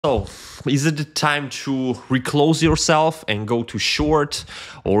So, is it the time to reclose yourself and go to short,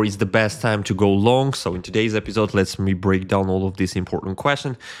 or is the best time to go long? So, in today's episode, let me break down all of these important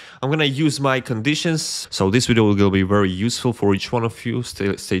questions. I'm gonna use my conditions. So, this video will be very useful for each one of you.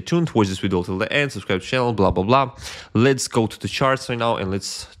 Stay tuned, watch this video till the end, subscribe to the channel, blah blah blah. Let's go to the charts right now and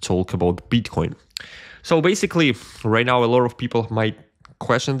let's talk about Bitcoin. So, basically, right now, a lot of people might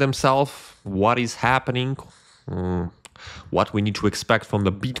question themselves what is happening. What we need to expect from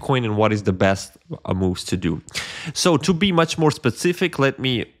the Bitcoin and what is the best moves to do. So to be much more specific, let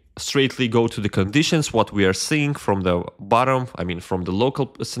me straightly go to the conditions, what we are seeing from the bottom, from the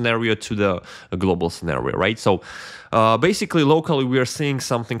local scenario to the global scenario, right? So basically locally we are seeing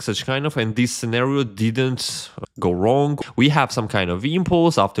something such kind of, and this scenario didn't go wrong. We have some kind of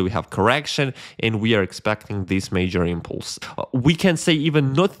impulse after we have correction, and we are expecting this major impulse. We can say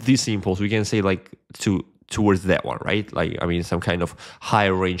even not this impulse, we can say like towards that one, right? Some kind of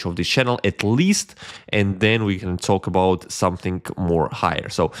higher range of this channel at least, and then we can talk about something more higher.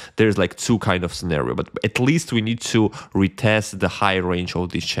 So there's like two kind of scenario, but at least we need to retest the high range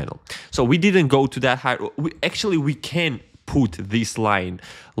of this channel. So we didn't go to that high. We can put this line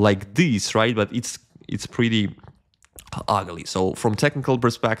like this, right? But it's pretty ugly. So from technical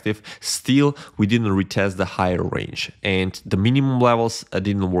perspective, still we didn't retest the higher range, and the minimum levels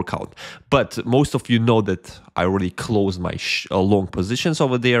didn't work out. But most of you know that I already closed my long positions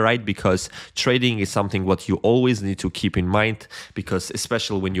over there, right? Because trading is something what you always need to keep in mind, because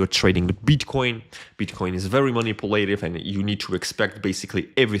especially when you're trading the Bitcoin is very manipulative and you need to expect basically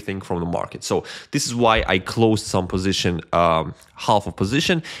everything from the market. So this is why I closed some position, half a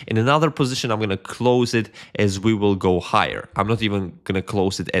position, and another position I'm going to close it as we will go higher. I'm not even going to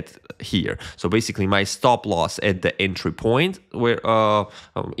close it at here. So basically my stop loss at the entry point, where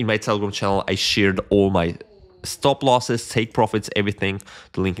in my Telegram channel I shared all my stop losses, take profits, everything.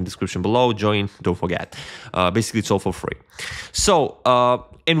 The link in the description below. Join, don't forget. Basically it's all for free. So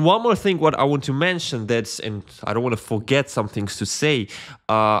and one more thing what I want to mention, and I don't want to forget some things to say,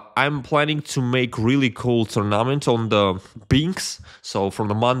 I'm planning to make really cool tournament on the Binks. So from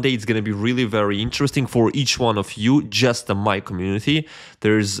the Monday, it's going to be really very interesting for each one of you, just in my community.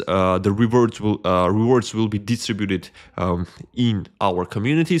 There's the rewards will be distributed in our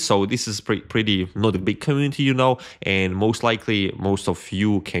community. So this is pretty not a big community, you know, and most likely most of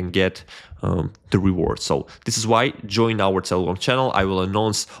you can get the reward. So this is why join our Telegram channel. I will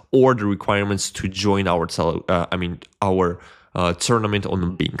announce all the requirements to join our tournament on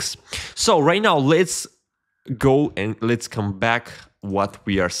the Binks. So right now let's go and let's come back what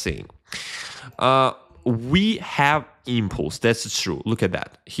we are seeing. We have impulse, that's true. Look at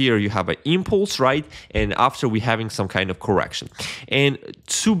that. Here you have an impulse, right? And after we having some kind of correction. And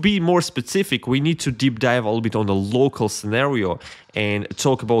to be more specific, we need to deep dive a little bit on the local scenario and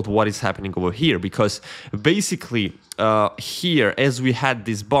talk about what is happening over here, because basically here, as we had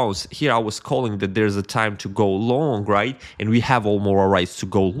this bounce here, I was calling that there's a time to go long, right? And we have all more rights to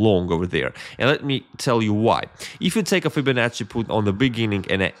go long over there. And let me tell you why. If you take a Fibonacci put on the beginning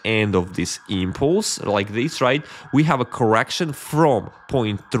and the end of this impulse like this, right, we have a correction from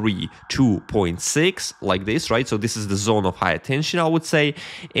 0.3 to 0.6 like this, right? So this is the zone of high attention, I would say.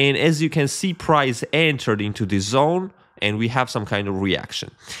 And as you can see, price entered into this zone, and we have some kind of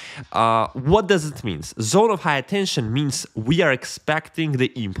reaction. What does it mean? Zone of high attention means we are expecting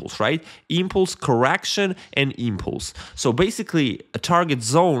the impulse, right? Impulse, correction, and impulse. So basically, a target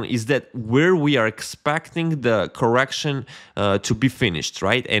zone is that where we are expecting the correction to be finished,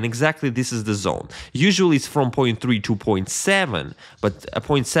 right? And exactly this is the zone. Usually it's from 0.3 to 0.7, but a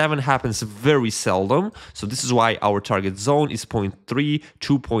 0.7 happens very seldom. So this is why our target zone is 0.3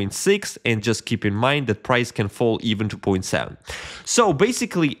 to 0.6, and just keep in mind that price can fall even to 0.7. So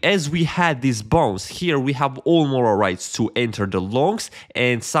basically, as we had this bounce here, we have all moral rights to enter the longs,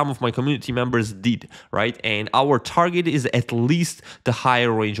 and some of my community members did, right? And our target is at least the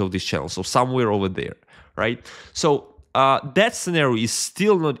higher range of this channel, so somewhere over there, right? So that scenario is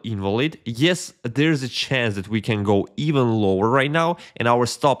still not invalid. Yes, there's a chance that we can go even lower right now and our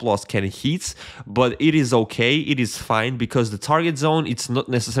stop loss can hit, but it is okay, it is fine, because the target zone, it's not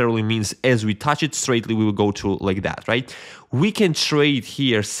necessarily means as we touch it straightly we will go to like that, right? We can trade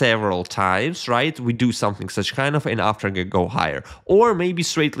here several times, right? We do something such kind of, and after go higher, or maybe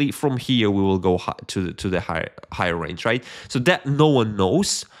straightly from here we will go to the higher range, right? So that no one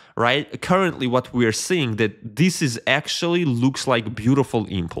knows, right? Currently, what we're seeing that this is actually looks like beautiful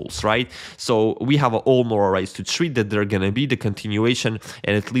impulse, right? So we have all moral rights to treat that they're gonna be the continuation,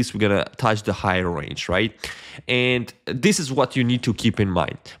 and at least we're gonna touch the higher range, right? And this is what you need to keep in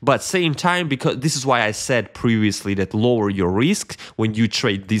mind. But same time, because this is why I said previously that lower your risk when you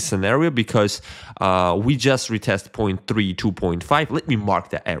trade this scenario, because we just retest 0.3 to 0.5. Let me mark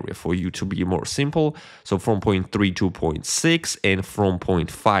the area for you to be more simple. So from 0.3 to 0.6 and from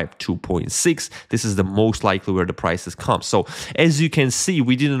 0.5 to 0.6, this is the most likely where the prices come. So as you can see,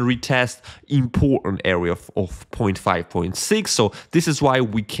 we didn't retest important area of 0.5, 0.6. So this is why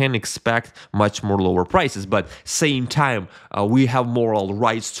we can expect much more lower prices. But same time, we have moral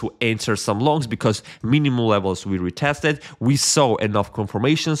rights to enter some longs because minimum levels we retested. We saw enough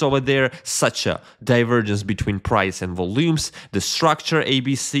confirmations over there, such a divergence between price and volumes, the structure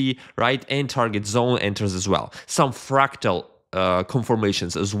ABC, right, and target zone enters as well. Some fractal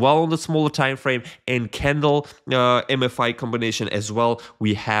confirmations as well on the smaller time frame, and candle MFI combination as well.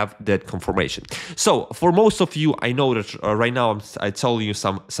 We have that confirmation. So for most of you, I know that right now I'm telling you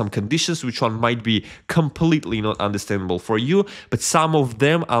some conditions which one might be completely not understandable for you, but some of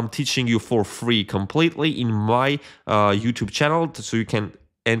them I'm teaching you for free completely in my YouTube channel, so you can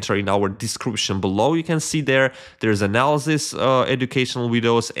enter in our description below. You can see there's analysis, educational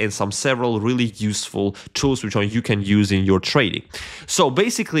videos, and several really useful tools which you can use in your trading. So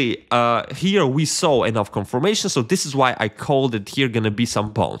basically, here we saw enough confirmation. So this is why I called it here gonna be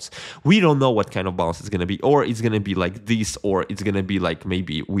some bounce. We don't know what kind of bounce it's gonna be, or it's gonna be like this, or it's gonna be like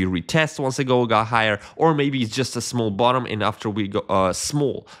maybe we retest once it got higher, or maybe it's just a small bottom and after we go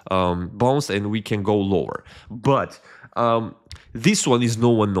small bounce and we can go lower. But this one is no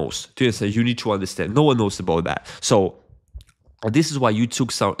one knows. You need to understand. No one knows about that. So this is why you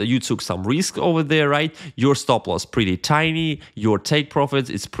took some risk over there, right? Your stop loss pretty tiny. Your take profits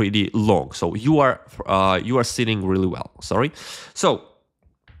is pretty long. So you are sitting really well. Sorry. So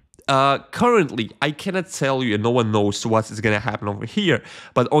currently, I cannot tell you, and no one knows what is going to happen over here.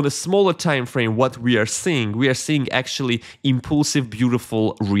 But on a smaller time frame, what we are seeing actually impulsive,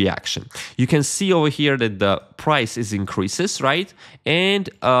 beautiful reaction. You can see over here that the price increases, right? And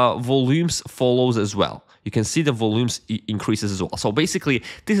volumes follows as well. You can see the volumes increases as well. So basically,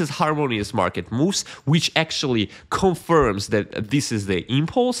 this is harmonious market moves, which actually confirms that this is the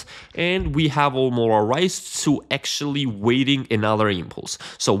impulse, and we have all moral rights to actually waiting another impulse.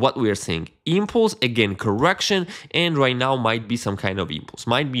 So what we are seeing, impulse, again, correction, and right now might be some kind of impulse.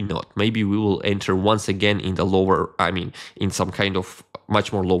 Might be not. Maybe we will enter once again in the lower, in some kind of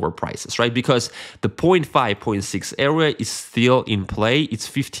much more lower prices, right? Because the 0.5, 0.6 area is still in play. It's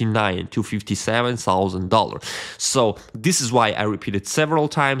 $59,000 to $57,000. So this is why I repeated several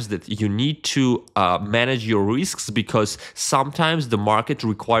times that you need to manage your risks, because sometimes the market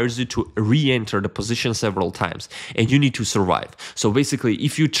requires you to re-enter the position several times and you need to survive. So basically,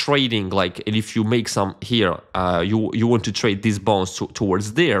 if you're trading and if you make some here, you want to trade this bounce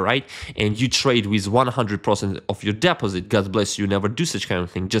towards there, right? And you trade with 100% of your deposit, God bless you, never do such kind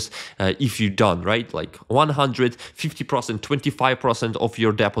of thing. Just if you done, right? Like 100, 50%, 25% of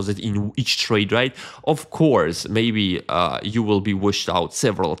your deposit in each trade, right? Of course, maybe you will be washed out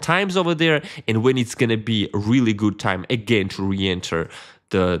several times over there. And when it's going to be a really good time again to re-enter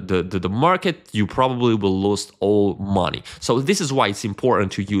the market, you probably will lose all money. So this is why it's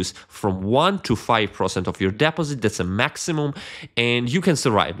important to use from 1 to 5% of your deposit. That's a maximum, and you can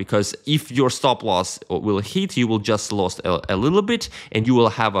survive, because if your stop loss will hit, you will just lose a little bit, and you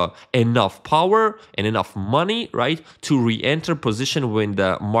will have enough power and enough money, right, to re-enter position when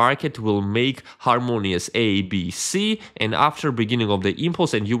the market will make harmonious A, B, C, and after beginning of the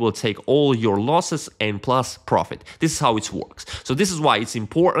impulse, and you will take all your losses and plus profit. This is how it works. So this is why it's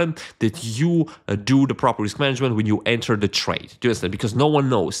important that you do the proper risk management when you enter the trade. Do you understand? Because no one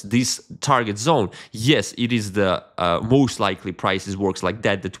knows this target zone. Yes, it is the most likely prices works like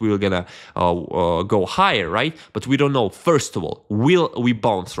that we're gonna go higher, right? But we don't know. First of all, will we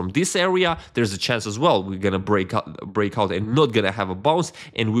bounce from this area? There's a chance as well we're gonna break out and not gonna have a bounce,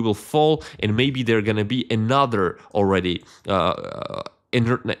 and we will fall, and maybe there's gonna be another already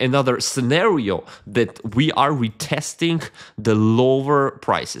in another scenario that we are retesting the lower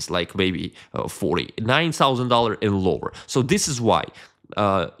prices, like maybe $49,000 and lower. So this is why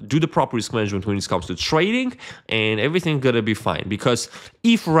do the proper risk management when it comes to trading, and everything gonna be fine. Because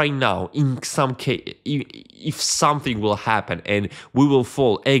if right now, in some case, if something will happen and we will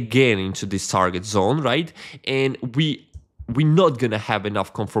fall again into this target zone, right, and we we're not gonna have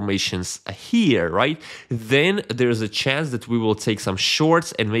enough confirmations here, right? Then there's a chance that we will take some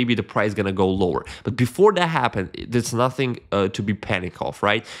shorts and maybe the price gonna go lower. But before that happens, there's nothing to be panic of,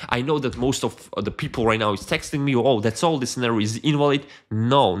 right? I know that most of the people right now is texting me, oh, that's all, this scenario is invalid.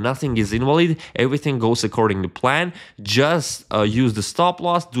 No, nothing is invalid. Everything goes according to plan. Just use the stop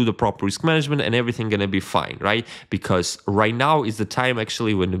loss, do the proper risk management, and everything gonna be fine, right? Because right now is the time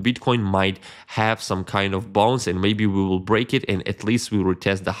actually when the Bitcoin might have some kind of bounce, and maybe we will break it, and at least we will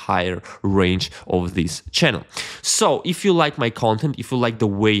test the higher range of this channel. So if you like my content, if you like the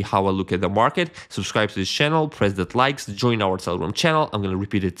way how I look at the market, subscribe to this channel, press that likes, join our Telegram channel. I'm gonna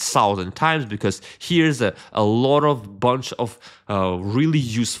repeat it 1,000 times because here's a lot of bunch of really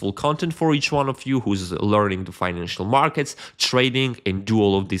useful content for each one of you who's learning the financial markets, trading, and do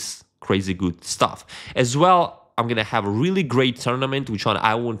all of this crazy good stuff. As well, I'm gonna have a really great tournament, which one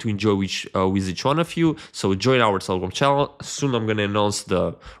I want to enjoy with each one of you. So join our Telegram channel. Soon I'm gonna announce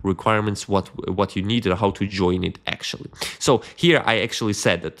the requirements, what you need and how to join it actually. So here I actually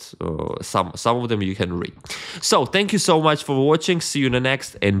said that some of them you can read. So thank you so much for watching. See you in the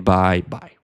next, and bye bye.